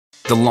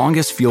The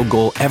longest field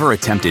goal ever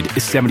attempted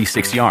is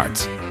 76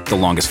 yards. The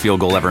longest field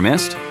goal ever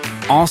missed?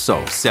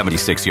 Also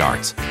 76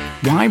 yards.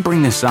 Why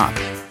bring this up?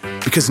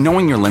 Because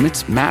knowing your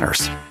limits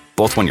matters,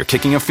 both when you're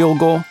kicking a field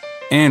goal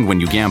and when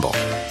you gamble.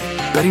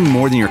 Betting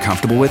more than you're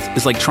comfortable with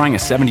is like trying a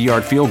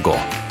 70-yard field goal.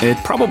 It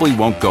probably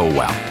won't go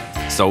well.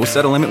 So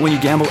set a limit when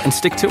you gamble and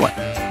stick to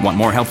it. Want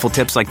more helpful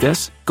tips like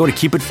this? Go to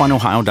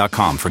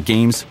keepitfunohio.com for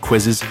games,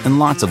 quizzes, and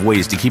lots of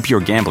ways to keep your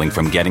gambling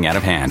from getting out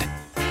of hand.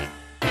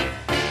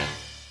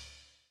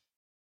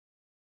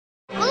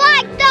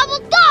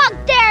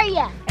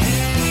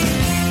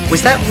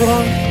 Was that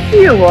wrong?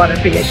 You ought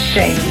to be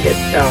ashamed of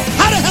yourself.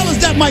 How the hell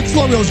is that Mike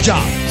Florio's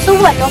job? So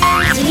what, no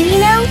TV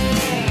now?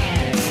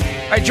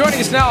 All right, joining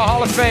us now, a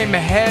Hall of Fame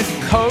head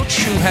coach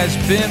who has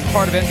been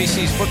part of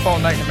NBC's Football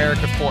Night in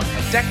America for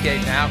a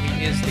decade now.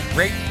 He is the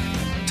great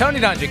Tony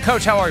Dungy.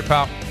 Coach, how are you,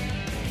 pal?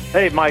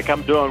 Hey, Mike,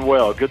 I'm doing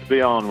well. Good to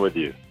be on with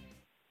you.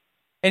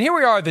 And here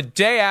we are the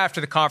day after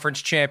the conference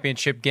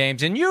championship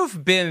games, and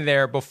you've been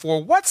there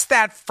before. What's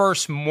that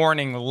first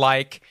morning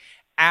like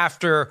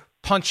after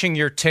punching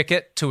your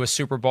ticket to a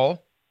Super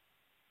Bowl?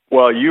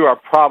 Well, you are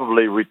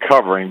probably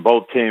recovering,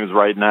 both teams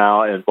right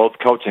now and both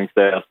coaching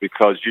staffs,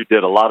 because you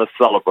did a lot of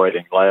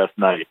celebrating last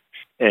night.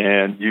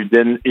 And you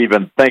didn't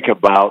even think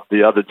about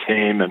the other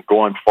team and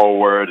going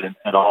forward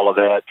and all of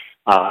that.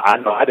 I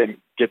know I didn't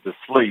get to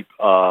sleep.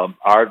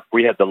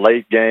 We had the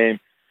late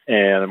game,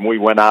 and we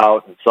went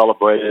out and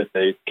celebrated.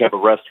 They kept a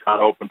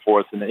restaurant open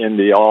for us in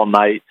Indy all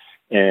night.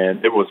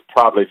 And it was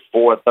probably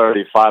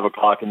 4:30, 5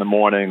 o'clock in the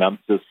morning. I'm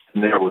just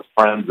sitting there with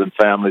friends and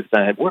family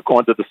saying, we're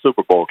going to the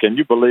Super Bowl. Can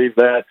you believe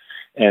that?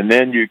 And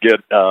then you get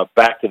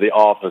back to the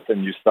office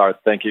and you start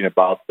thinking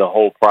about the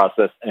whole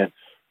process. And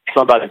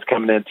somebody's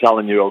coming in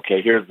telling you,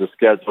 okay, here's the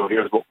schedule.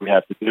 Here's what we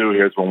have to do.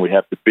 Here's when we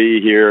have to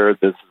be here.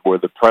 This is where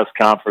the press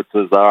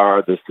conferences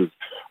are. This is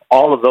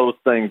all of those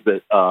things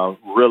that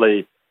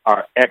really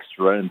are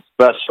extra and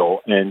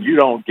special. And you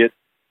don't get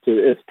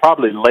it's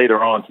probably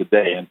later on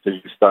today until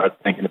you start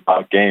thinking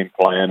about game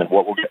plan and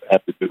what we're going to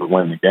have to do to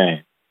win the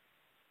game.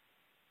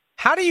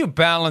 How do you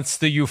balance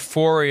the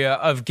euphoria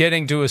of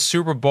getting to a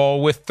Super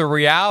Bowl with the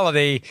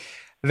reality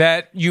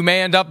that you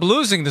may end up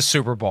losing the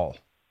Super Bowl?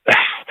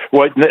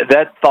 Well,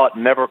 that thought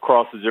never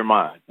crosses your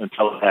mind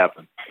until it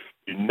happens.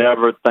 You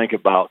never think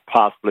about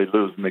possibly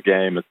losing the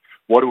game. It's,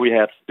 what do we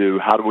have to do?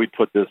 How do we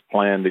put this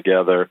plan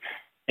together?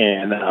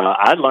 And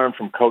I learned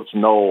from Coach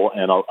Noll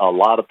and a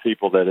lot of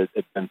people that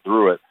have been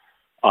through it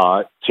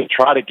to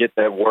try to get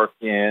that work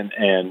in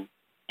and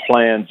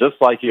plan just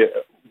like you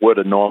would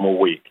a normal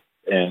week.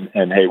 And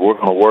hey, we're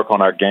going to work on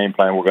our game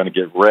plan. We're going to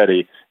get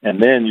ready.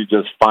 And then you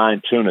just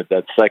fine-tune it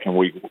that second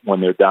week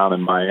when they're down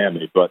in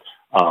Miami. But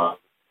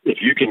if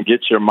you can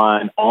get your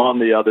mind on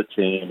the other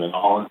team and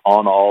on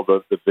all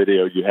the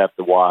video you have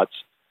to watch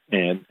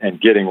and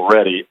getting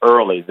ready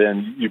early,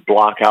 then you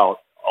block out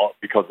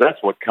because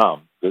that's what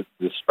comes. The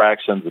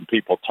distractions and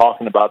people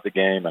talking about the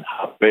game and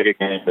how big a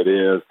game it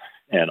is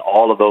and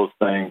all of those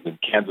things. And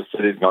Kansas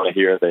City is going to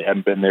hear they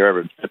haven't been there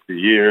in 50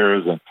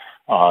 years. And,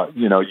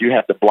 you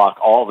have to block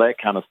all that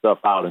kind of stuff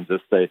out and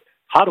just say,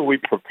 how do we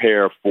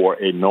prepare for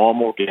a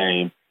normal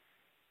game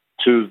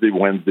Tuesday,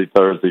 Wednesday,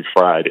 Thursday,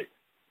 Friday?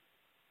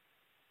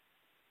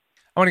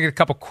 I want to get a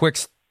couple quick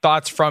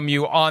thoughts from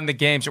you on the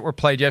games that were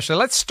played yesterday.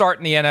 Let's start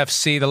in the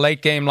NFC, the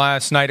late game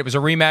last night. It was a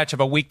rematch of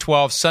a Week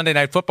 12 Sunday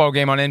Night Football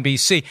game on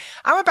NBC.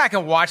 I went back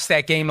and watched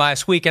that game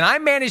last week, and I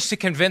managed to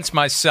convince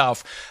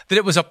myself that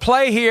it was a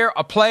play here,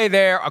 a play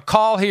there, a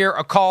call here,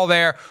 a call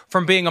there,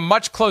 from being a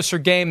much closer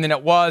game than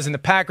it was, and the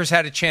Packers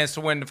had a chance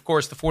to win. Of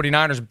course, the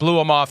 49ers blew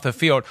them off the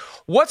field.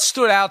 What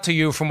stood out to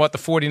you from what the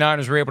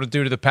 49ers were able to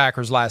do to the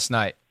Packers last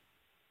night?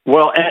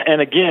 Well, and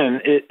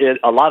again,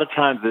 a lot of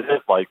times it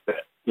is like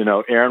that.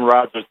 Aaron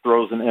Rodgers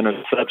throws an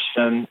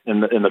interception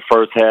in the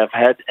first half,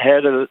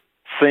 had a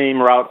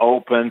seam route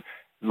open,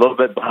 a little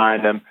bit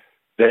behind him.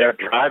 They're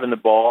driving the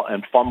ball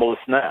and fumble a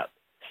snap.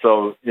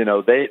 So,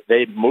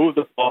 they moved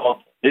the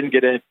ball, didn't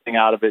get anything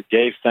out of it,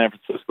 gave San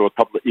Francisco a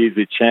couple of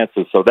easy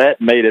chances. So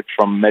that made it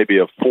from maybe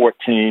a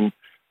 14-3,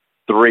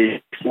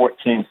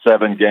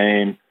 14-7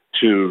 game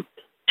to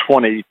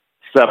 27-0,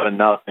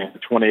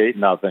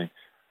 28-0.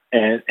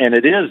 And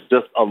it is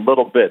just a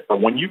little bit. But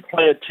when you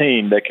play a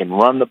team that can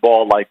run the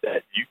ball like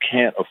that, you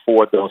can't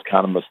afford those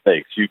kind of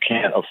mistakes. You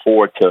can't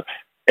afford to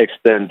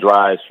extend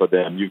drives for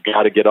them. You've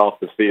got to get off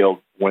the field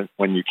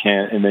when you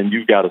can, and then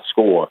you've got to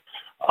score.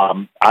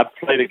 I've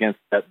played against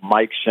that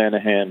Mike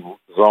Shanahan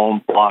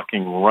zone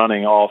blocking,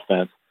 running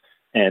offense,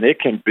 and it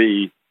can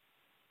be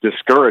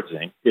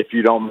discouraging if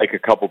you don't make a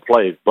couple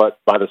plays. But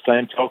by the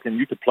same token,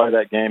 you could play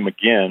that game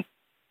again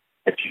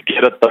if you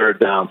get a third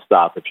down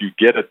stop, if you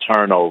get a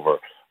turnover.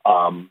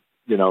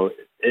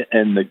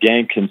 And the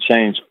game can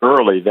change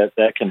early.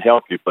 That can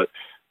help you. But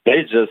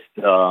they just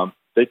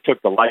they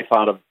took the life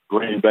out of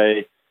Green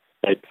Bay.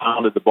 They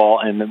pounded the ball.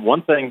 And then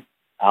one thing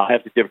I'll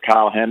have to give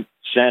Kyle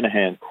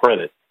Shanahan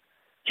credit.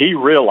 He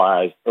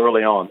realized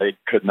early on they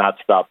could not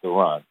stop the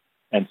run.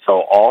 And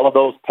so all of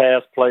those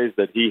pass plays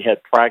that he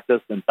had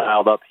practiced and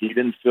dialed up, he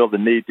didn't feel the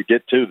need to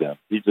get to them.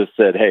 He just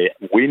said, hey,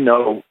 we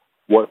know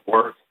what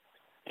works.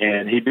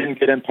 And he didn't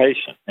get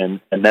impatient, and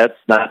that's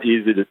not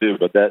easy to do.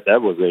 But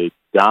that was a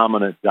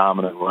dominant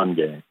run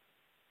game.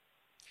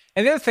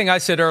 And the other thing I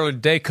said earlier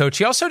today, Coach,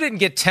 he also didn't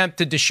get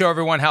tempted to show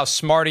everyone how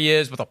smart he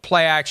is with a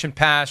play-action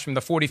pass from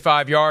the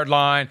 45-yard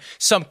line,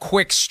 some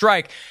quick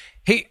strike.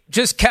 He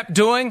just kept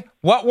doing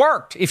what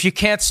worked. If you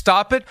can't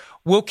stop it,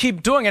 we'll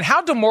keep doing it.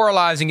 How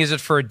demoralizing is it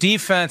for a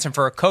defense and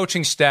for a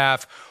coaching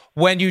staff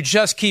when you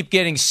just keep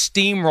getting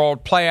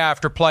steamrolled play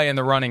after play in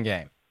the running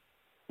game?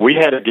 We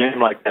had a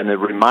game like that, and it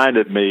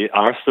reminded me,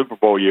 our Super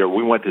Bowl year,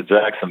 we went to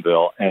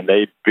Jacksonville, and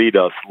they beat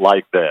us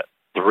like that.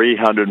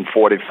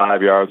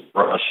 345 yards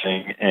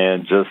rushing,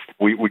 and just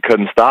we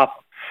couldn't stop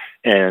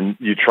them. And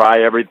you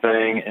try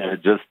everything, and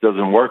it just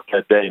doesn't work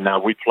that day.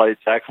 Now, we played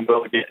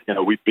Jacksonville again.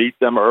 We beat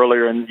them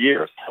earlier in the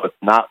year, so it's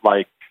not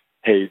like,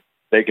 hey,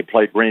 they could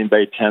play Green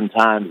Bay 10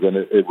 times, and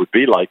it would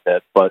be like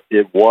that. But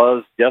it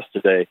was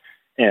yesterday.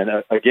 And,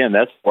 again,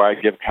 that's where I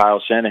give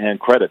Kyle Shanahan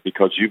credit,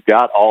 because you've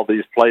got all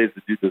these plays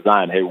that you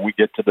design. Hey, we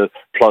get to the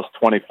plus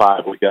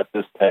 25. We got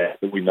this pass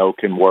that we know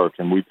can work,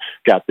 and we've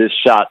got this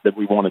shot that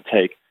we want to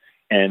take.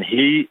 And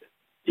he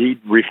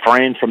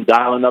refrained from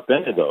dialing up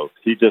any of those.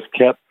 He just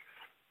kept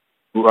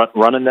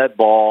running that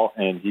ball,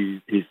 and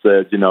he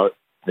said,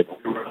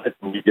 if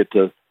we get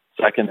to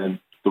 2nd and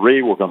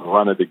 3, we're going to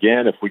run it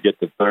again. If we get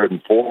to 3rd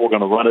and 4, we're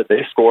going to run it.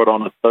 They scored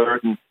on a 3rd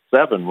and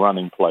 7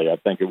 running play, I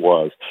think it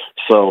was.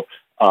 So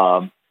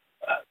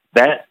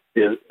that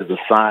is a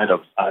sign of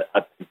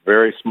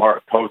very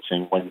smart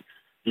coaching, when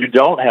you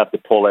don't have to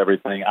pull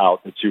everything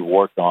out that you've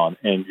worked on,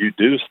 and you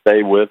do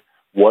stay with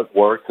what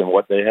works and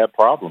what they have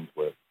problems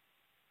with.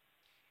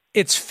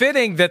 It's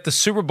fitting that the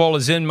Super Bowl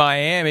is in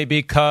Miami,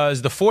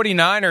 because the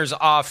 49ers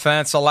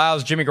offense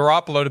allows Jimmy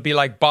Garoppolo to be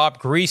like Bob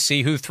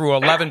Greasy, who threw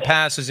 11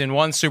 passes in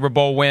one Super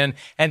Bowl win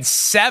and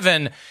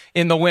 7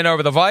 in the win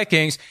over the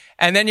Vikings.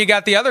 And then you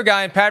got the other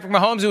guy in Patrick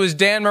Mahomes, who is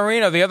Dan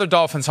Marino, the other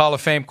Dolphins Hall of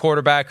Fame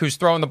quarterback, who's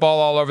throwing the ball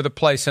all over the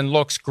place and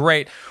looks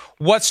great.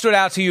 What stood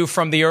out to you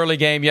from the early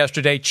game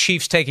yesterday,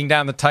 Chiefs taking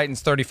down the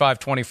Titans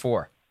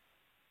 35-24?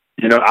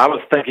 I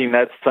was thinking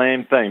that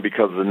same thing,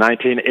 because the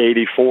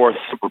 1984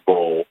 Super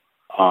Bowl,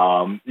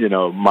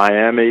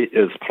 Miami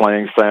is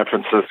playing San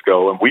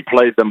Francisco, and we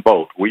played them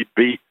both. We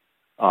beat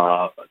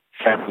San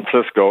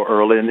Francisco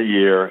early in the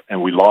year,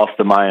 and we lost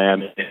to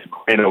Miami. And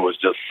Marino was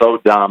just so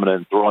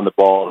dominant throwing the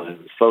ball, and it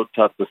was so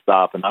tough to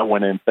stop. And I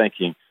went in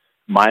thinking,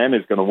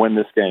 Miami's going to win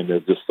this game. They're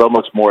just so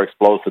much more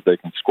explosive. They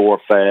can score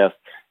fast.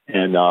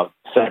 And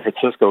San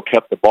Francisco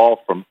kept the ball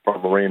from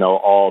Marino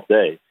all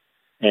day.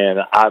 And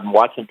I'm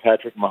watching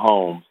Patrick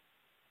Mahomes,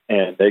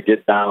 and they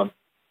get down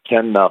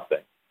 10-0,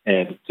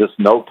 and just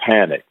no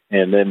panic.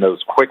 And then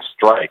those quick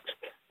strikes,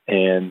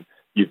 and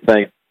you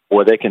think,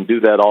 boy, they can do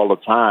that all the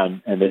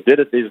time. And they did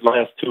it these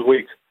last 2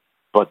 weeks.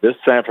 But this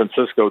San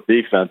Francisco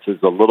defense is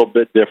a little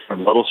bit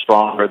different, a little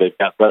stronger. They've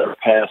got better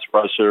pass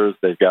rushers.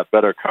 They've got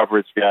better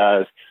coverage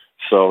guys.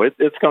 So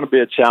it's going to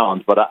be a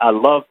challenge. But I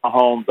love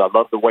Mahomes. I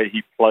love the way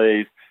he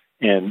plays.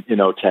 And,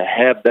 to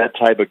have that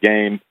type of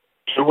game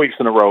 2 weeks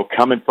in a row,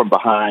 coming from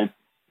behind,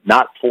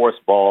 not force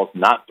balls,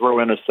 not throw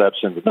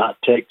interceptions, not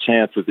take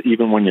chances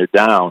even when you're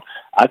down,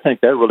 I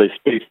think that really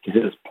speaks to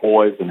his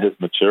poise and his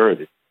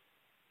maturity.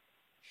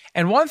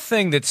 And one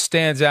thing that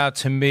stands out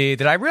to me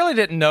that I really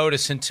didn't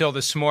notice until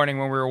this morning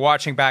when we were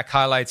watching back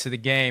highlights of the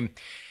game,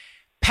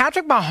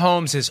 Patrick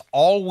Mahomes is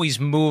always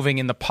moving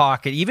in the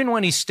pocket, even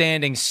when he's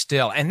standing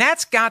still. And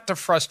that's got to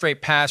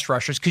frustrate pass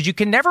rushers, because you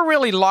can never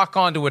really lock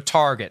onto a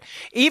target.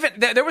 Even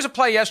there was a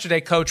play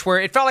yesterday, Coach, where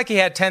it felt like he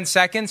had 10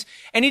 seconds,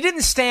 and he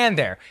didn't stand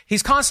there.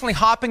 He's constantly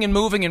hopping and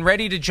moving and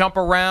ready to jump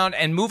around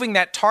and moving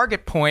that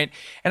target point.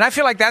 And I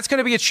feel like that's going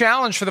to be a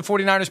challenge for the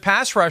 49ers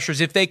pass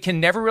rushers. If they can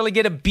never really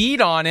get a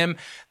beat on him,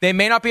 they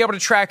may not be able to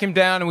track him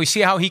down. And we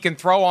see how he can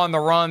throw on the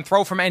run,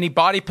 throw from any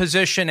body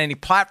position, any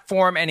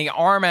platform, any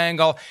arm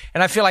angle.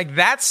 And I feel like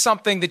that's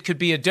something that could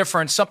be a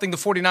difference, something the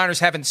 49ers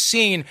haven't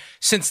seen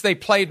since they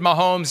played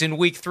Mahomes in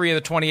Week 3 of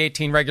the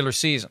 2018 regular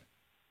season.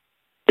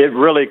 It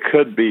really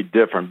could be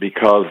different,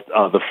 because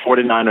the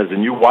 49ers,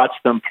 and you watch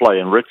them play,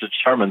 and Richard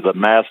Sherman's a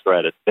master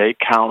at it, they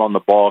count on the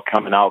ball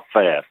coming out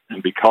fast.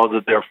 And because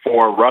of their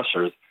 4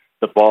 rushers,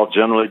 the ball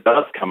generally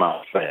does come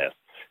out fast.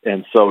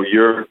 And so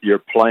you're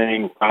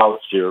playing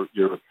routes, you're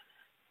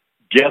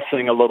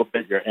guessing a little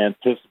bit, you're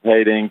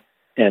anticipating,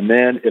 and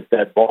then if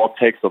that ball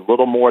takes a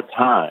little more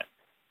time,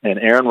 and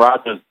Aaron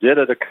Rodgers did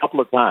it a couple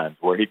of times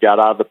where he got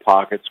out of the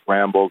pocket,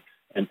 scrambled,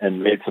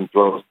 and made some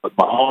throws. But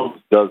Mahomes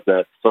does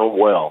that so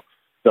well.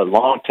 The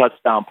long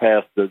touchdown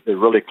pass that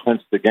really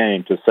clinched the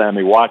game to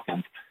Sammy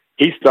Watkins,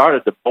 he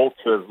started to bolt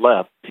to his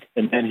left,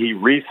 and then he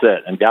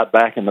reset and got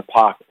back in the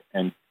pocket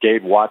and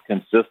gave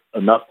Watkins just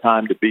enough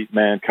time to beat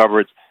man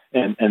coverage.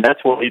 And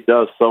that's what he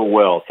does so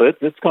well. So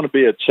it's going to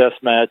be a chess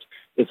match.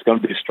 It's going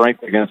to be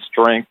strength against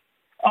strength.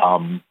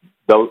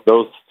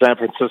 Those San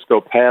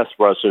Francisco pass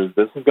rushers,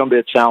 this is going to be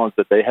a challenge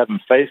that they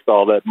haven't faced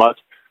all that much.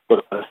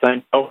 But by the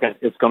same token,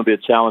 it's going to be a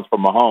challenge for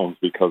Mahomes,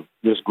 because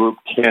this group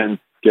can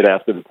get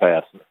after the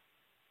passer.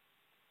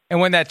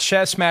 And when that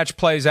chess match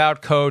plays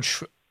out,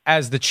 Coach,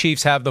 as the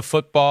Chiefs have the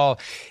football.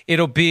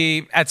 It'll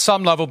be at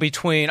some level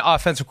between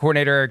offensive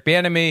coordinator Eric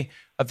Bieniemy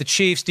of the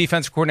Chiefs,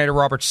 defensive coordinator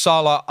Robert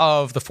Saleh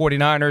of the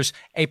 49ers,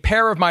 a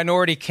pair of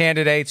minority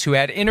candidates who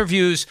had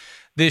interviews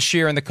this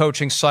year in the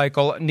coaching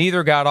cycle.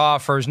 Neither got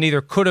offers.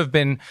 Neither could have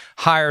been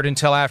hired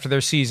until after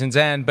their season's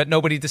end, but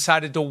nobody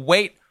decided to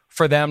wait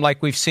for them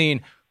like we've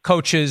seen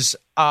coaches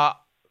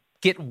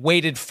get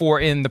waited for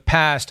in the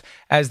past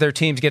as their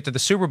teams get to the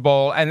Super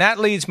Bowl. And that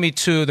leads me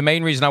to the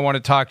main reason I want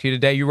to talk to you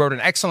today. You wrote an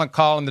excellent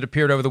column that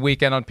appeared over the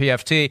weekend on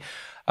PFT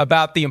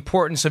about the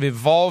importance of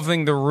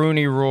evolving the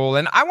Rooney Rule.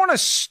 And I want to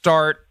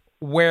start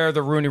where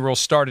the Rooney Rule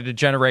started a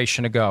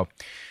generation ago.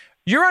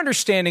 Your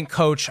understanding,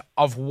 Coach,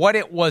 of what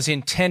it was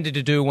intended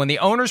to do when the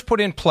owners put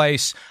in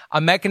place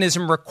a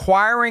mechanism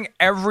requiring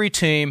every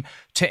team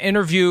to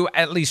interview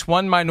at least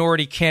one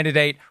minority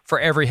candidate for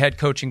every head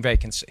coaching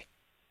vacancy.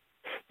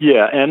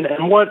 Yeah,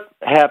 and what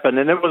happened,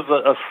 and it was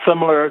a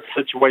similar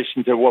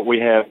situation to what we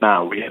have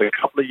now. We had a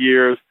couple of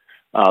years,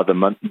 the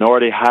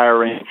minority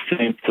hiring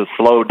seemed to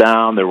slow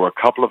down. There were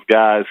a couple of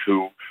guys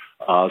who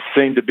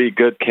seemed to be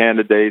good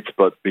candidates,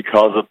 but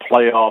because of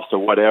playoffs or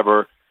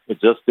whatever, it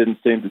just didn't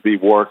seem to be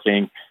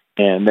working.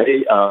 And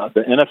the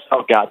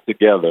NFL got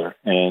together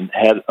and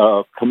had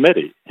a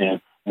committee.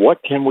 And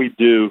what can we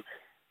do?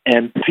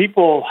 And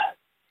people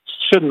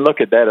shouldn't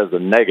look at that as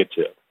a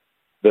negative.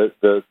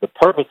 The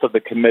purpose of the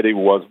committee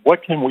was,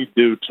 what can we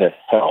do to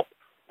help?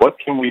 What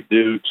can we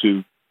do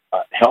to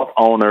help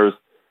owners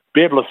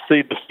be able to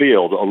see the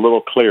field a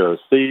little clearer,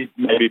 see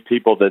maybe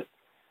people that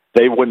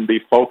they wouldn't be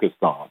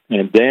focused on?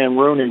 And Dan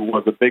Rooney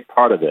was a big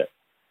part of it.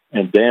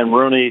 And Dan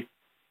Rooney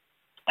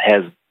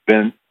has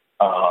been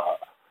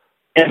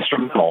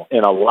instrumental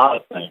in a lot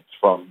of things,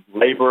 from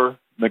labor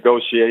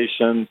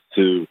negotiations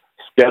to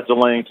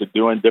scheduling to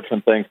doing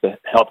different things to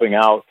helping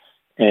out.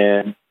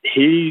 And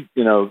he,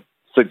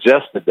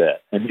 suggested that.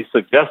 And he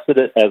suggested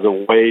it as a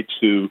way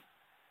to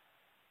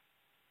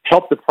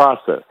help the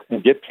process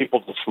and get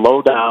people to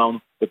slow down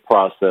the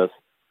process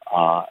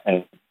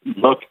and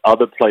look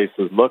other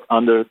places, look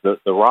under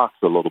the rocks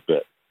a little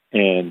bit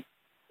and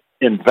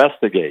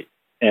investigate.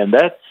 And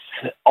that's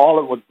all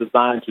it was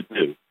designed to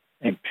do.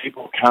 And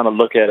people kind of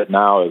look at it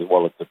now as,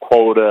 well, it's a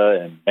quota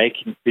and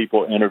making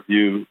people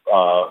interview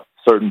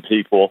certain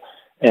people.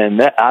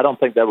 And that, I don't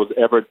think that was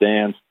ever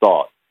Dan's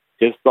thought.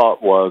 His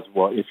thought was,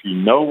 well, if you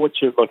know what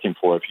you're looking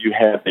for, if you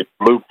have a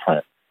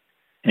blueprint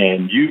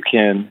and you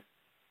can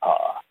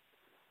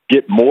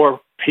get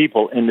more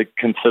people into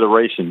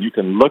consideration, you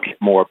can look at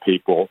more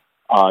people,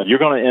 you're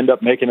going to end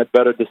up making a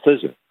better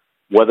decision.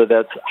 Whether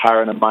that's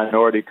hiring a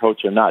minority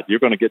coach or not, you're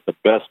going to get the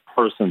best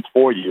person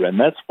for you, and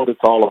that's what it's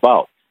all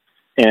about.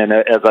 And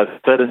as I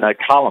said in that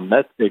column,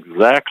 that's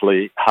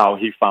exactly how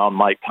he found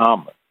Mike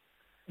Tomlin.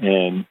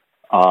 And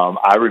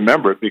I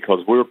remember it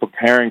because we were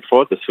preparing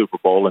for the Super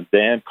Bowl, and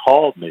Dan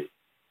called me,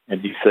 and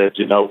he said,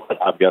 you know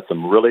what, I've got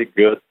some really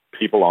good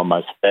people on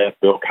my staff.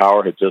 Bill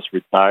Cowher had just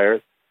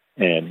retired,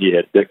 and he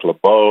had Dick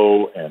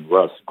LeBeau and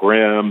Russ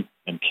Grimm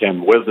and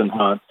Ken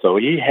Wisenhunt. So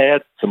he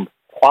had some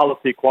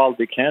quality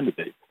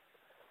candidates.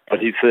 But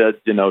he said,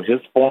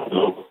 his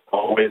formula was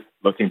always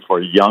looking for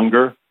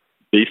younger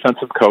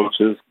defensive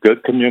coaches,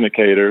 good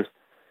communicators,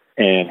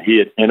 and he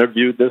had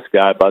interviewed this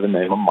guy by the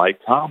name of Mike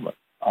Tomlin.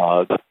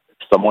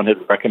 Someone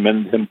had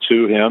recommended him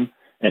to him,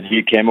 and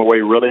he came away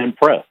really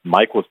impressed.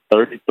 Mike was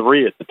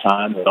 33 at the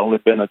time, had only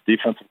been a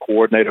defensive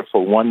coordinator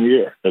for 1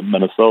 year in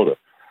Minnesota.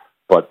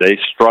 But they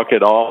struck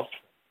it off.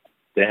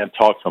 Dan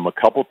talked to him a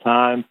couple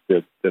times,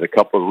 did a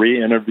couple of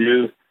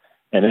re-interviews,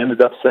 and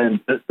ended up saying,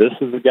 this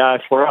is the guy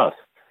for us.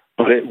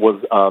 But it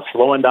was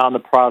slowing down the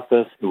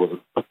process. It was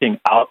looking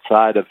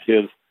outside of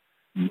his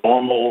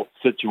normal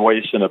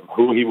situation of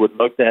who he would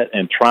look at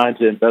and trying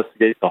to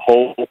investigate the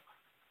whole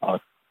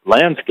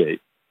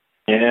landscape.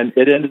 And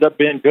it ended up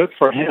being good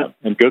for him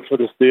and good for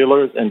the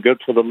Steelers and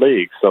good for the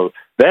league. So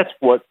that's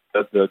what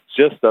the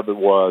gist of it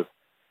was.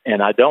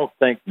 And I don't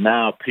think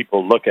now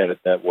people look at it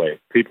that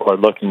way. People are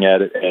looking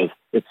at it as,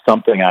 it's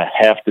something I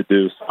have to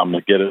do, so I'm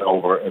going to get it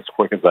over as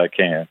quick as I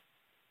can.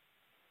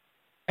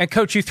 And,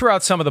 Coach, you threw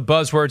out some of the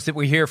buzzwords that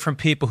we hear from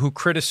people who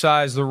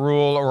criticize the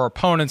rule or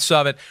opponents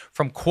of it,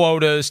 from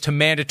quotas to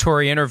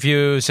mandatory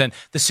interviews and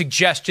the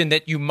suggestion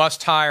that you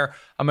must hire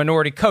a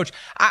minority coach.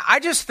 I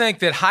just think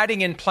that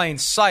hiding in plain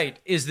sight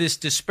is this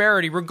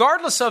disparity,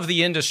 regardless of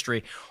the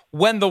industry.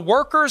 When the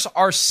workers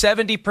are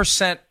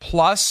 70%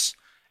 plus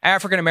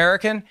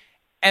African-American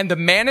and the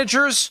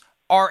managers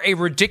are a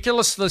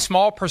ridiculously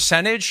small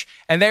percentage,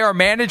 and they are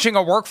managing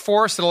a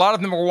workforce that a lot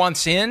of them were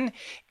once in,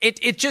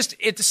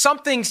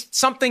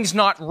 something's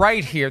not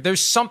right here. There's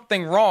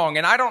something wrong.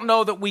 And I don't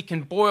know that we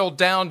can boil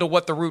down to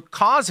what the root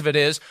cause of it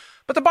is.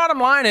 But the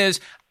bottom line is,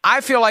 I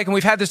feel like, and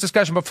we've had this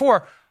discussion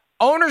before,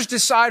 owners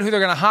decide who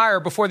they're going to hire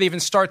before they even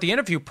start the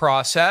interview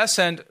process.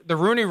 And the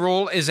Rooney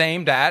Rule is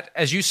aimed at,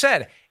 as you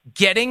said,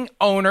 getting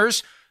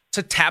owners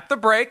to tap the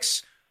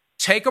brakes,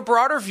 take a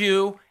broader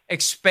view,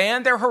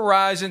 expand their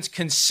horizons,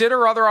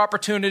 consider other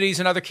opportunities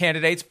and other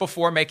candidates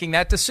before making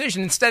that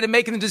decision, instead of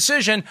making the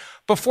decision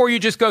before you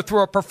just go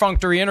through a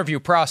perfunctory interview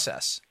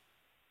process.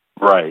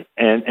 Right.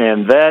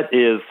 And that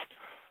is,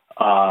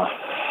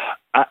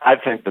 I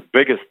think, the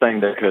biggest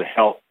thing that could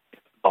help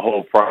the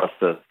whole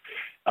process.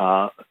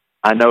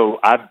 I know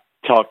I've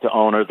talked to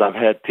owners. I've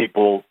had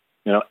people,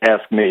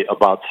 ask me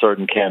about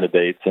certain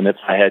candidates, and if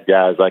I had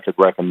guys I could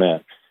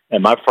recommend.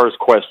 And my first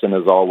question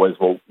is always,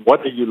 well, what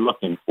are you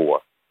looking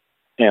for?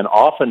 And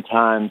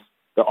oftentimes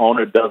the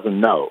owner doesn't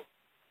know.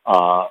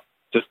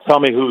 Just tell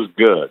me who's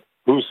good,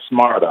 who's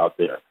smart out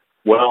there.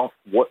 Well,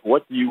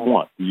 what do you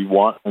want? Do you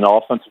want an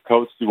offensive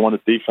coach? Do you want a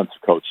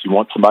defensive coach? Do you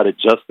want somebody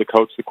just to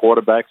coach the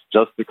quarterbacks,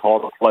 just to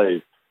call the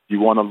plays? Do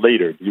you want a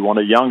leader? Do you want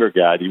a younger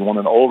guy? Do you want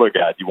an older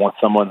guy? Do you want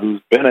someone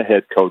who's been a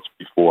head coach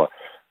before?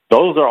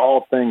 Those are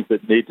all things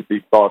that need to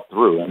be thought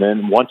through. And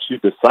then once you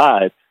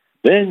decide,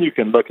 then you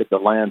can look at the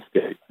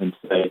landscape and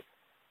say,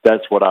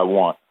 that's what I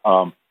want.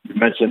 You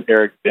mentioned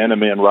Eric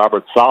Bieniemy and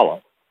Robert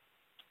Saleh.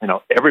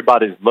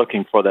 Everybody's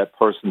looking for that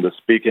person to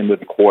speak into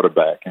the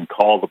quarterback and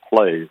call the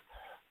plays.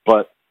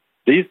 But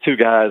these two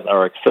guys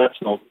are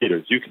exceptional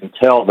leaders. You can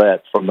tell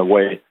that from the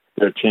way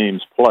their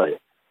teams play.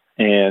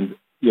 And,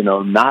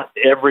 not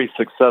every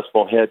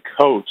successful head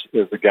coach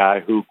is a guy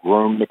who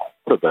groomed the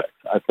quarterbacks.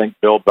 I think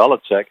Bill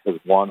Belichick has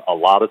won a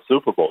lot of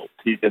Super Bowls.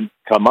 He didn't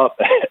come up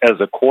as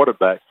a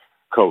quarterback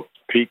coach.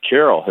 Pete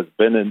Carroll has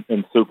been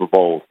in Super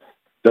Bowls,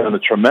 done a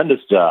tremendous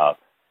job,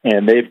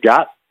 and they've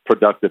got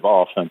productive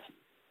offenses.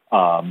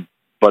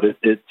 But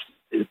it's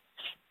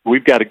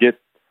we've got to get,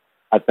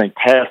 I think,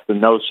 past the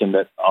notion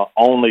that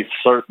only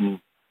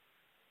certain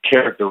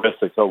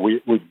characteristics are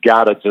we've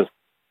got to just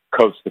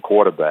coach the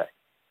quarterback.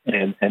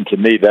 And to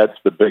me, that's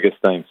the biggest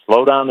thing.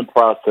 Slow down the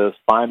process,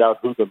 find out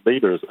who the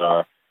leaders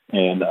are,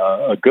 and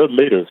a good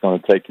leader is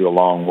going to take you a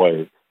long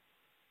way.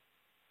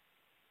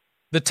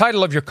 The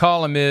title of your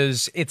column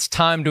is It's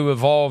Time to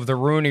Evolve the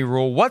Rooney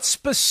Rule. What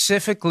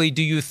specifically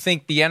do you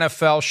think the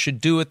NFL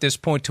should do at this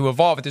point to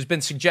evolve it? There's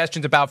been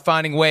suggestions about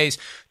finding ways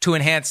to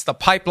enhance the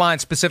pipeline,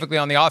 specifically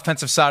on the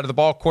offensive side of the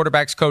ball,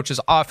 quarterbacks, coaches,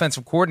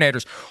 offensive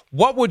coordinators.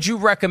 What would you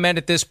recommend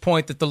at this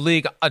point that the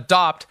league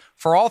adopt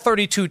for all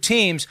 32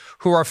 teams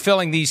who are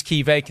filling these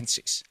key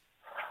vacancies?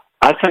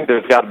 I think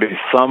there's got to be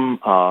some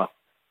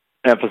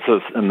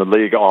emphasis in the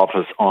league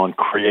office on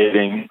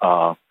creating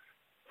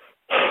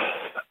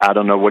I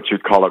don't know what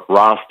you'd call it,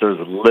 rosters,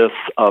 lists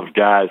of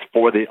guys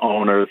for the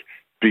owners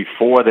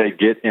before they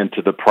get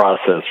into the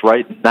process.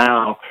 Right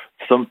now,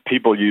 some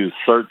people use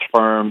search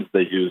firms,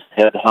 they use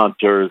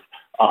headhunters,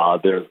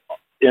 there's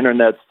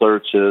internet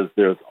searches,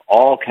 there's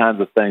all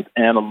kinds of things,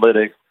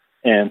 analytics,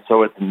 and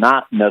so it's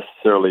not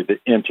necessarily the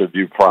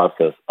interview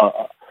process.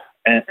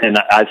 And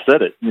I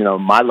said it,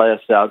 my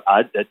last job,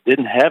 I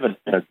didn't have an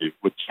interview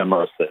with Jim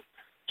Irsay.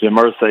 Jim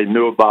Irsay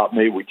knew about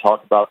me. We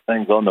talked about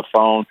things on the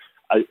phone.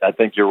 I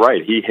think you're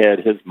right. He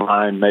had his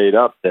mind made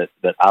up that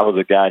I was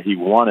a guy he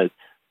wanted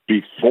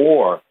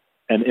before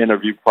an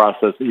interview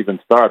process even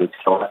started.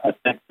 So I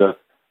think the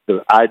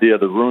idea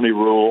of the Rooney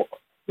Rule,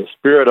 the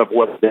spirit of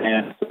what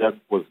Dan said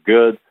was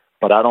good,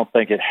 but I don't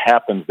think it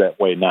happens that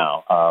way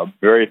now.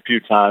 Very few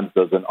times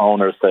does an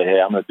owner say,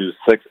 hey, I'm going to do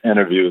 6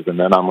 interviews and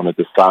then I'm going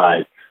to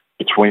decide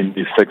between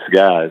these 6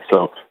 guys.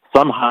 So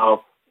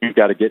somehow you've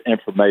got to get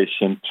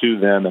information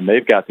to them, and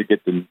they've got to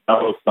get to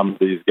know some of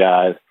these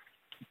guys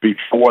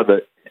before the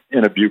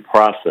interview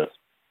process.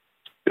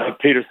 Doug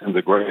Peterson's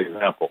a great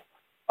example.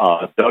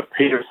 Doug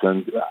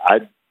Peterson, I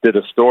did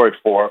a story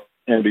for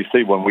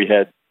NBC when we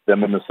had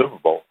them in the Super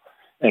Bowl.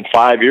 And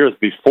 5 years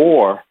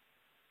before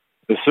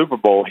the Super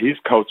Bowl, he's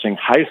coaching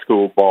high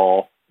school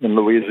ball in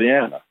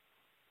Louisiana.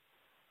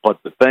 But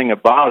the thing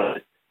about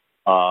it,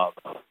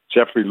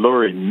 Jeffrey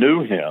Lurie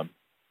knew him,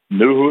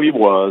 knew who he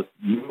was,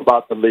 knew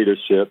about the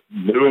leadership,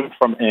 knew him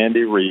from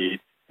Andy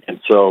Reid, and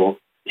so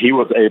he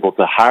was able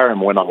to hire him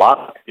when a lot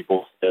of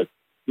people said,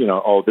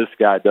 this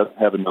guy doesn't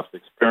have enough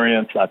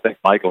experience. I think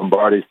Mike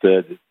Lombardi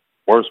said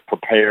worse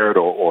prepared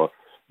or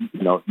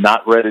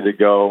not ready to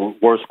go,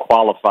 worse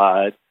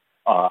qualified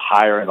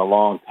hire in a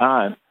long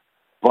time.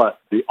 But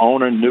the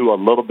owner knew a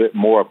little bit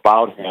more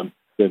about him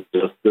than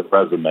just the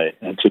resume.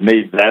 And to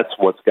me, that's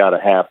what's got to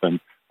happen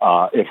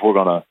if we're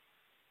going to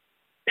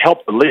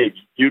help the league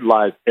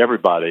utilize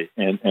everybody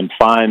and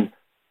find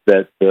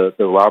that the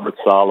Robert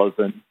Salehs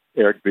and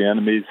Eric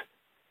Bieniemys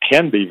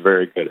can be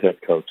very good head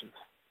coaches.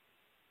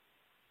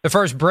 The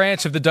first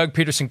branch of the Doug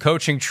Peterson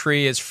coaching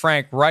tree is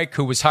Frank Reich,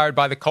 who was hired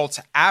by the Colts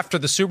after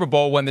the Super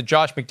Bowl when the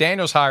Josh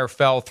McDaniels hire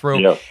fell through.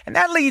 Yep. And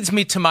that leads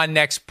me to my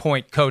next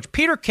point, Coach.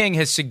 Peter King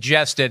has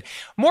suggested,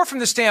 more from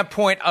the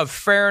standpoint of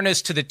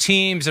fairness to the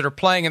teams that are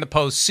playing in the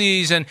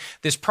postseason,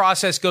 this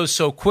process goes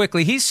so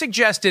quickly. He's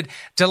suggested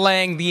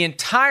delaying the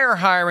entire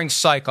hiring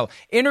cycle,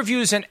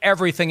 interviews and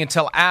everything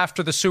until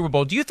after the Super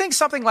Bowl. Do you think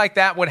something like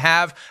that would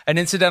have an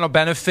incidental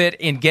benefit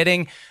in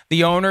getting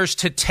the owners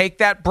to take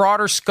that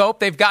broader scope?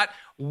 They've got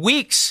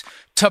weeks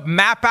to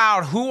map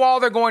out who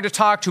all they're going to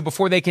talk to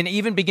before they can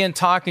even begin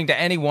talking to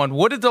anyone.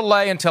 Would a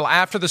delay until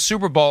after the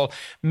Super Bowl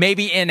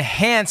maybe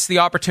enhance the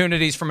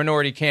opportunities for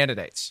minority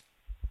candidates?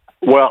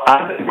 Well,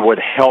 I think it would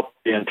help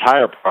the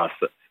entire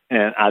process,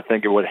 and I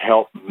think it would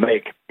help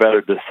make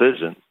better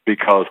decisions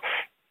because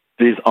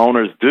these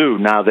owners do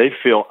now, they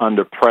feel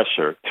under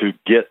pressure to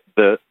get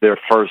their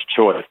first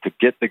choice, to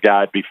get the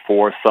guy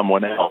before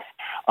someone else.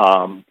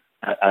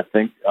 I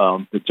think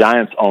the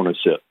Giants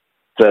ownership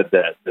said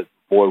that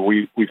boy,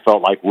 we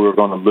felt like we were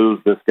going to lose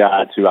this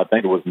guy to, I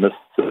think it was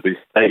Mississippi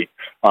State.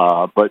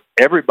 But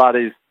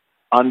everybody's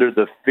under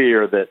the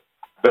fear that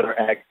I better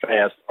act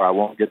fast or I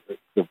won't get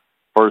the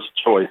first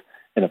choice.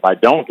 And if I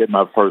don't get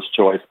my first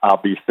choice,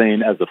 I'll be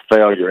seen as a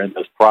failure in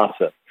this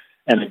process.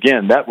 And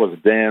again, that was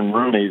Dan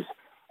Rooney's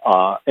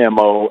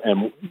MO.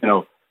 And,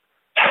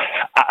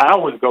 I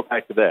always go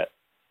back to that.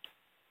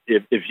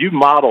 If you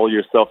model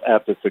yourself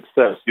after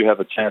success, you have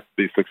a chance to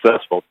be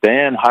successful.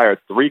 Dan hired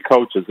 3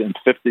 coaches in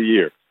 50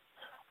 years.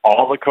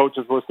 All the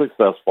coaches were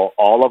successful.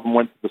 All of them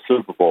went to the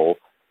Super Bowl,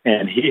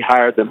 and he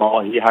hired them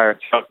all. He hired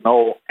Chuck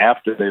Noll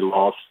after they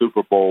lost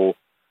Super Bowl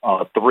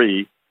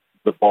 3.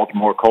 The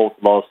Baltimore Colts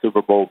lost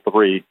Super Bowl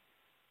 3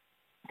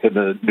 to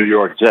the New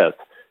York Jets.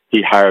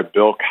 He hired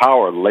Bill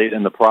Cowher late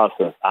in the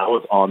process. I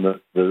was on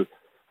the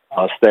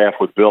staff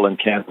with Bill in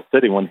Kansas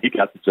City when he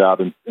got the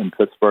job in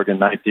Pittsburgh in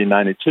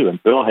 1992.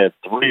 And Bill had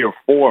 3 or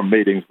 4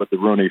 meetings with the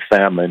Rooney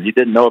family, and he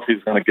didn't know if he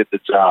was going to get the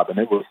job. And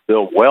it was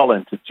still well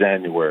into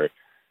January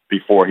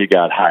before he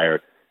got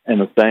hired.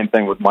 And the same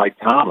thing with Mike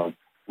Tomlin.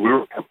 We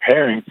were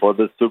preparing for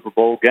the Super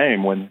Bowl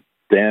game when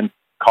Dan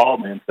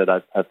called me and said, I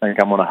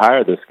think I'm going to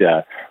hire this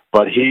guy.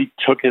 But he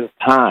took his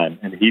time,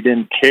 and he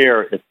didn't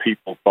care if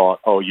people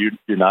thought, oh, you're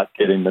not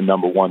getting the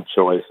number one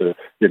choice or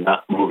you're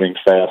not moving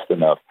fast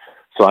enough.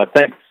 So I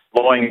think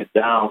slowing it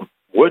down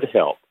would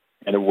help,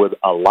 and it would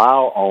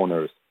allow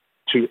owners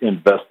to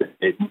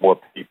investigate more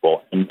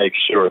people and make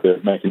sure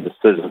they're making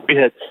decisions. We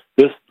had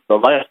the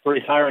last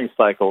 3 hiring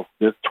cycles,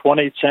 there's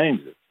 20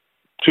 changes,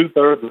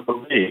 2/3 of the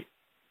league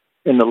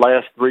in the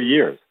last 3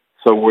 years.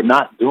 So we're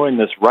not doing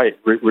this right,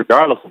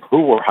 regardless of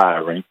who we're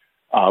hiring.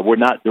 We're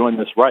not doing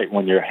this right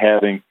when you're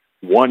having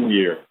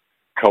 1-year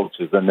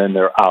coaches and then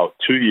they're out,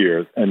 2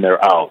 years and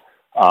they're out.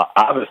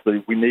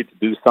 Obviously, we need to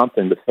do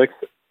something to fix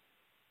it.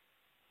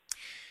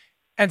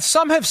 And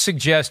some have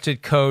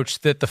suggested, Coach,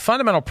 that the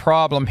fundamental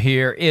problem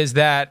here is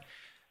that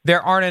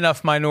there aren't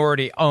enough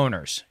minority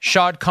owners.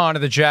 Shad Khan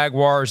of the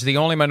Jaguars, the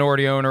only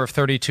minority owner of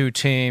 32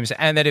 teams,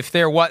 and that if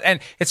there was,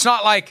 and it's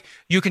not like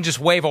you can just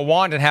wave a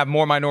wand and have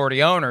more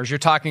minority owners. You're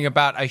talking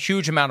about a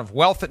huge amount of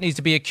wealth that needs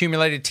to be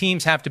accumulated.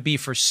 Teams have to be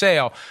for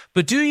sale.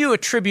 But do you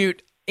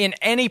attribute in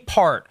any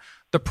part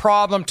the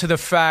problem to the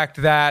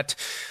fact that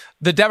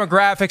the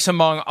demographics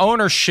among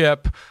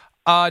ownership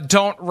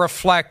don't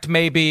reflect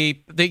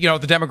maybe the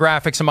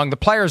demographics among the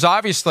players,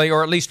 obviously,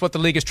 or at least what the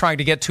league is trying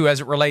to get to as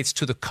it relates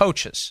to the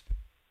coaches?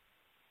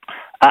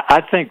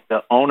 I think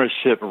the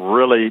ownership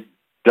really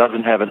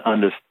doesn't have an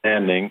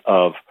understanding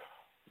of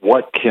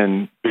what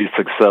can be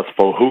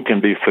successful, who can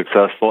be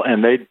successful,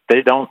 and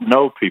they don't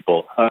know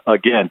people.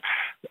 Again,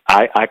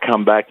 I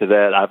come back to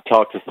that. I've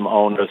talked to some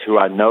owners who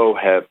I know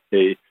have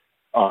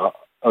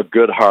a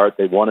good heart.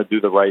 They want to do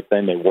the right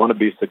thing. They want to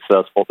be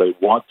successful. They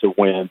want to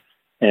win.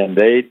 And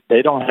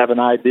they don't have an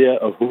idea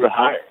of who to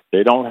hire.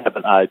 They don't have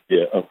an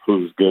idea of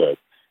who's good.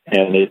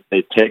 And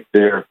they take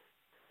their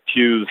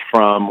cues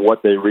from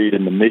what they read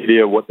in the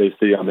media, what they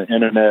see on the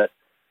internet.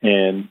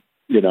 And,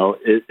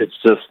 it's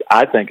just,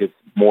 I think it's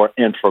more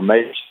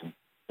information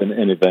than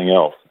anything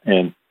else.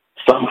 And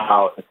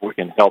somehow, if we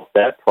can help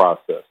that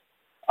process,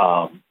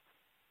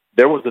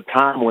 there was a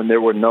time when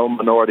there were no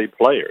minority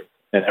players.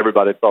 And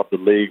everybody thought the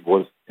league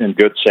was in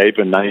good shape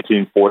in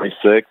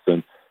 1946,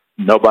 and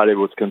nobody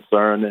was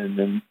concerned. And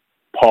then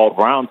Paul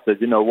Brown said,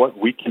 you know what,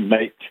 we can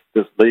make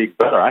this league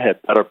better. I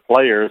had better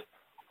players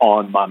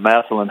on my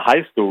Massillon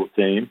High School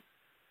team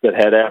that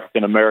had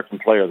African-American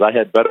players. I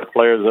had better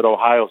players at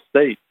Ohio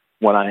State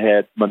when I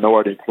had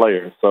minority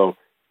players. So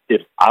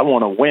if I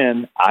want to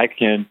win, I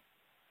can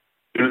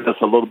do this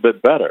a little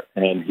bit better.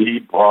 And he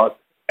brought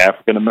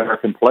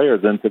African-American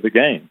players into the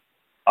game.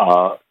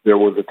 There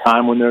was a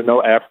time when there were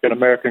no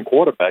African-American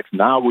quarterbacks.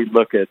 Now we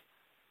look at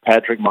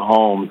Patrick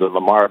Mahomes and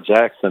Lamar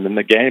Jackson, and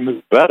the game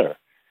is better.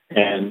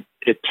 And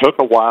it took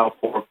a while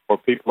for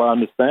people to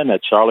understand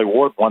that. Charlie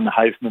Ward won the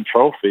Heisman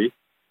Trophy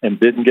and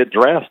didn't get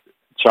drafted.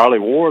 Charlie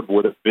Ward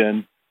would have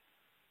been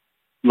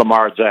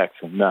Lamar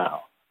Jackson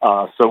now.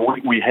 So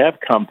we have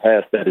come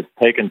past that. It's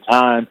taken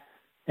time,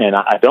 and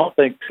I don't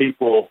think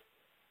people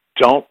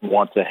don't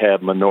want to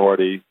have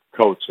minority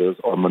coaches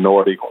or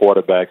minority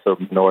quarterbacks or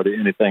minority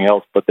anything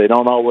else, but they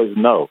don't always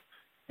know.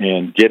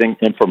 And getting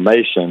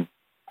information,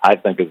 I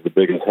think, is the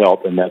biggest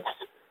help, and that's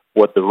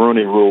what the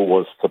Rooney Rule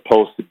was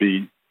supposed to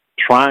be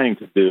trying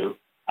to do.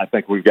 I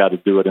think we've got to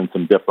do it in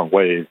some different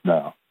ways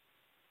now.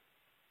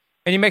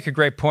 And you make a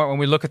great point when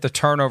we look at the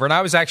turnover. And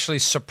I was actually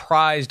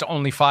surprised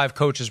only 5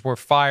 coaches were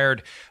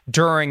fired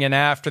during and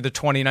after the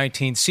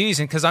 2019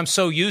 season because I'm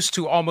so used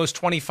to almost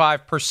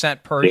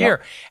 25% per year.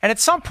 And at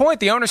some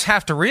point, the owners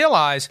have to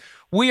realize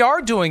we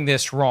are doing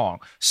this wrong.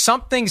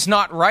 Something's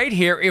not right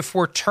here if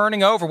we're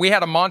turning over. We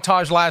had a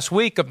montage last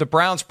week of the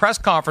Browns press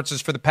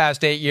conferences for the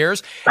past 8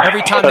 years.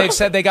 Every time they've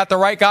said they got the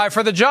right guy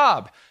for the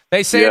job.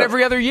 They say it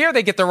every other year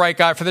they get the right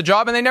guy for the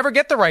job, and they never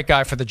get the right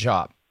guy for the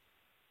job.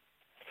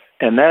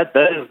 And that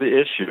is the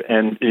issue.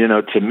 And,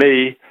 to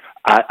me,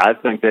 I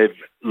think they've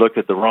looked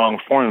at the wrong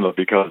formula,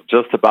 because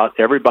just about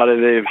everybody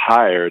they've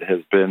hired has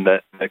been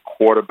that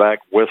quarterback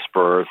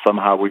whisperer.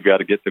 Somehow we've got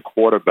to get the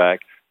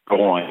quarterback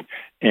going.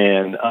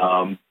 And,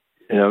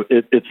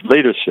 it's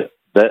leadership.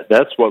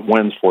 That's what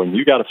wins for them.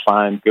 You got to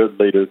find good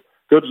leaders.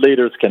 Good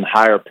leaders can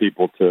hire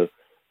people to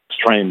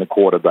train the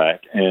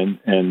quarterback.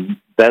 And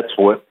that's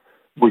what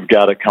we've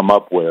got to come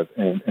up with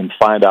and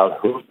find out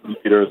who the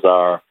leaders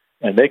are.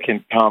 And they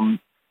can come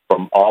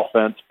from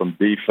offense, from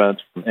defense,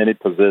 from any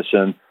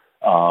position.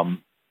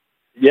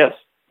 Yes,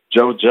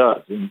 Joe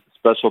Judge in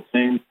special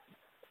teams.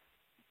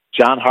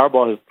 John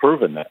Harbaugh has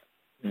proven that.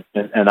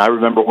 And I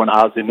remember when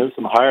Ozzie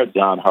Newsome hired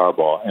John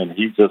Harbaugh, and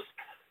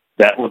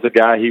that was the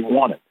guy he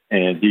wanted.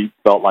 And he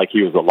felt like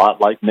he was a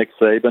lot like Nick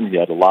Saban. He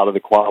had a lot of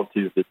the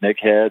qualities that Nick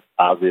had.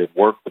 Ozzie had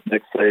worked with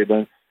Nick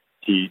Saban.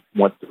 He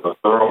went through a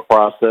thorough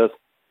process,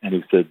 and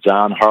he said,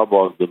 John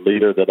Harbaugh is the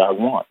leader that I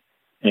want.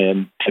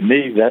 And to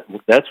me,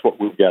 that's what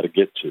we've got to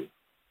get to.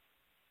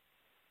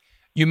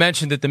 You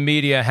mentioned that the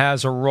media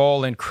has a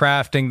role in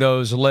crafting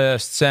those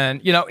lists.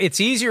 And, it's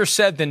easier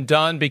said than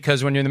done,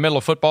 because when you're in the middle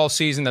of football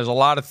season, there's a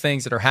lot of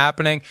things that are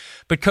happening.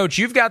 But, Coach,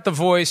 you've got the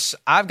voice.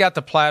 I've got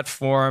the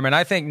platform. And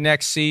I think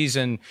next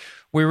season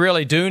we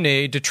really do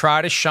need to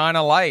try to shine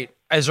a light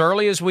as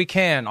early as we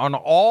can on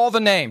all the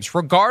names,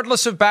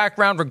 regardless of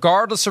background,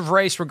 regardless of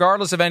race,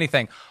 regardless of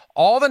anything,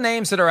 all the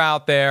names that are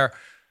out there,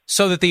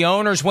 so that the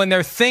owners, when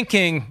they're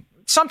thinking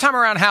sometime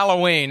around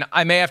Halloween,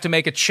 I may have to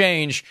make a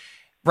change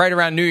right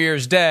around New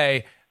Year's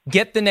Day,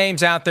 get the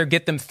names out there,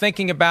 get them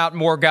thinking about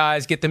more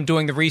guys, get them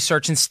doing the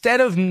research, instead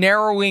of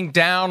narrowing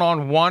down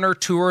on one or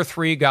two or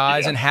three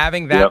guys and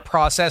having that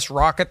process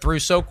rocket through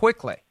so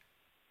quickly.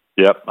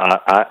 Yep,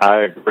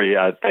 I agree.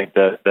 I think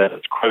that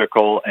is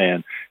critical.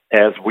 And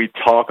as we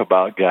talk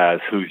about guys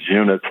whose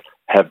units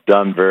have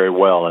done very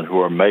well and who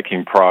are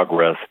making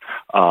progress,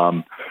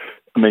 you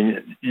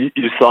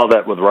saw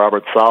that with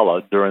Robert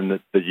Saleh during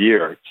the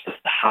year, just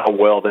how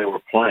well they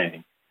were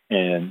playing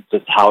and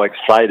just how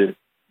excited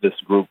this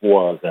group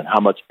was and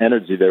how much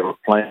energy they were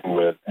playing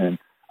with. And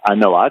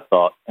I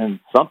thought, and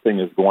something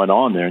is going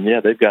on there. And,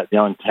 they've got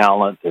young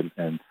talent,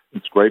 and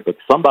it's great, but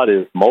somebody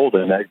is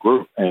molding that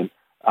group. And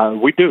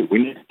we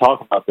need to talk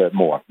about that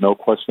more. No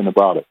question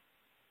about it.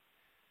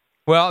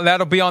 Well,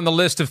 that'll be on the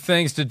list of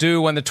things to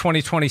do when the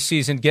 2020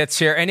 season gets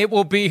here, and it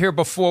will be here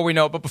before we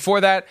know it. But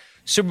before that,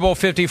 Super Bowl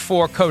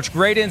 54. Coach,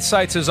 great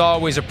insights as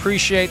always.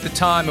 Appreciate the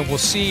time, and we'll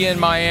see you in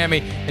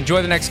Miami.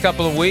 Enjoy the next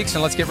couple of weeks,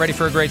 and let's get ready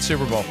for a great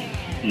Super Bowl.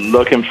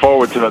 Looking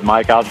forward to it,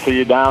 Mike. I'll see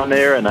you down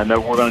there, and I know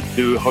we're going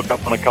to hook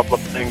up on a couple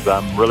of things.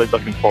 I'm really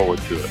looking forward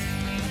to it.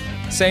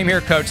 Same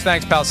here, Coach.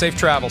 Thanks, pal. Safe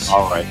travels.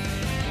 All right.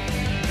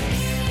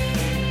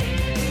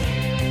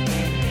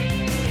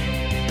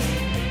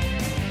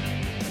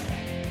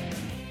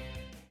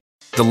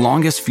 The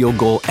longest field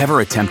goal ever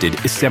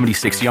attempted is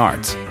 76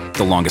 yards.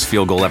 The longest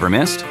field goal ever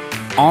missed?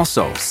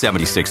 Also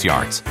 76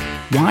 yards.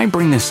 Why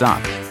bring this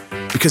up?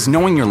 Because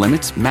knowing your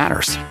limits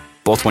matters,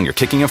 both when you're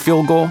kicking a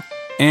field goal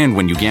and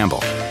when you gamble.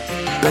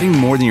 Betting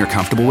more than you're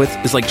comfortable with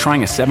is like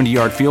trying a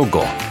 70-yard field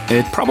goal.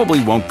 It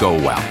probably won't go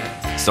well.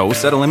 So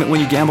set a limit when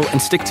you gamble and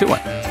stick to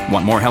it.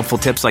 Want more helpful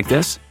tips like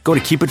this? Go to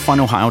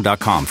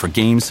keepitfunohio.com for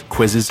games,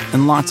 quizzes,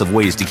 and lots of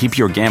ways to keep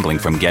your gambling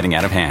from getting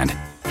out of hand.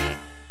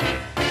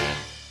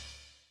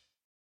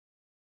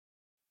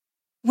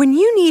 When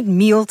you need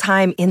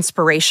mealtime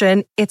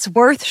inspiration, it's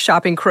worth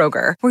shopping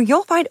Kroger, where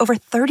you'll find over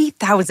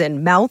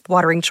 30,000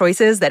 mouth-watering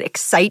choices that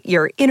excite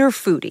your inner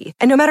foodie.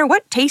 And no matter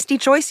what tasty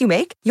choice you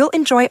make, you'll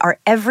enjoy our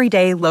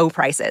everyday low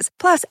prices,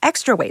 plus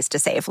extra ways to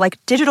save, like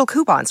digital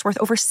coupons worth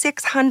over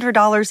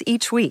 $600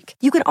 each week.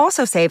 You can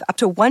also save up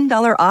to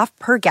 $1 off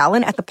per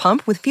gallon at the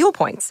pump with fuel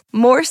points.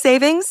 More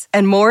savings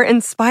and more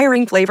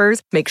inspiring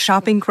flavors make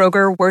shopping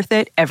Kroger worth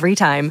it every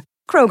time.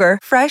 Kroger,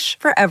 fresh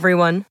for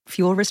everyone.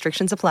 Fuel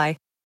restrictions apply.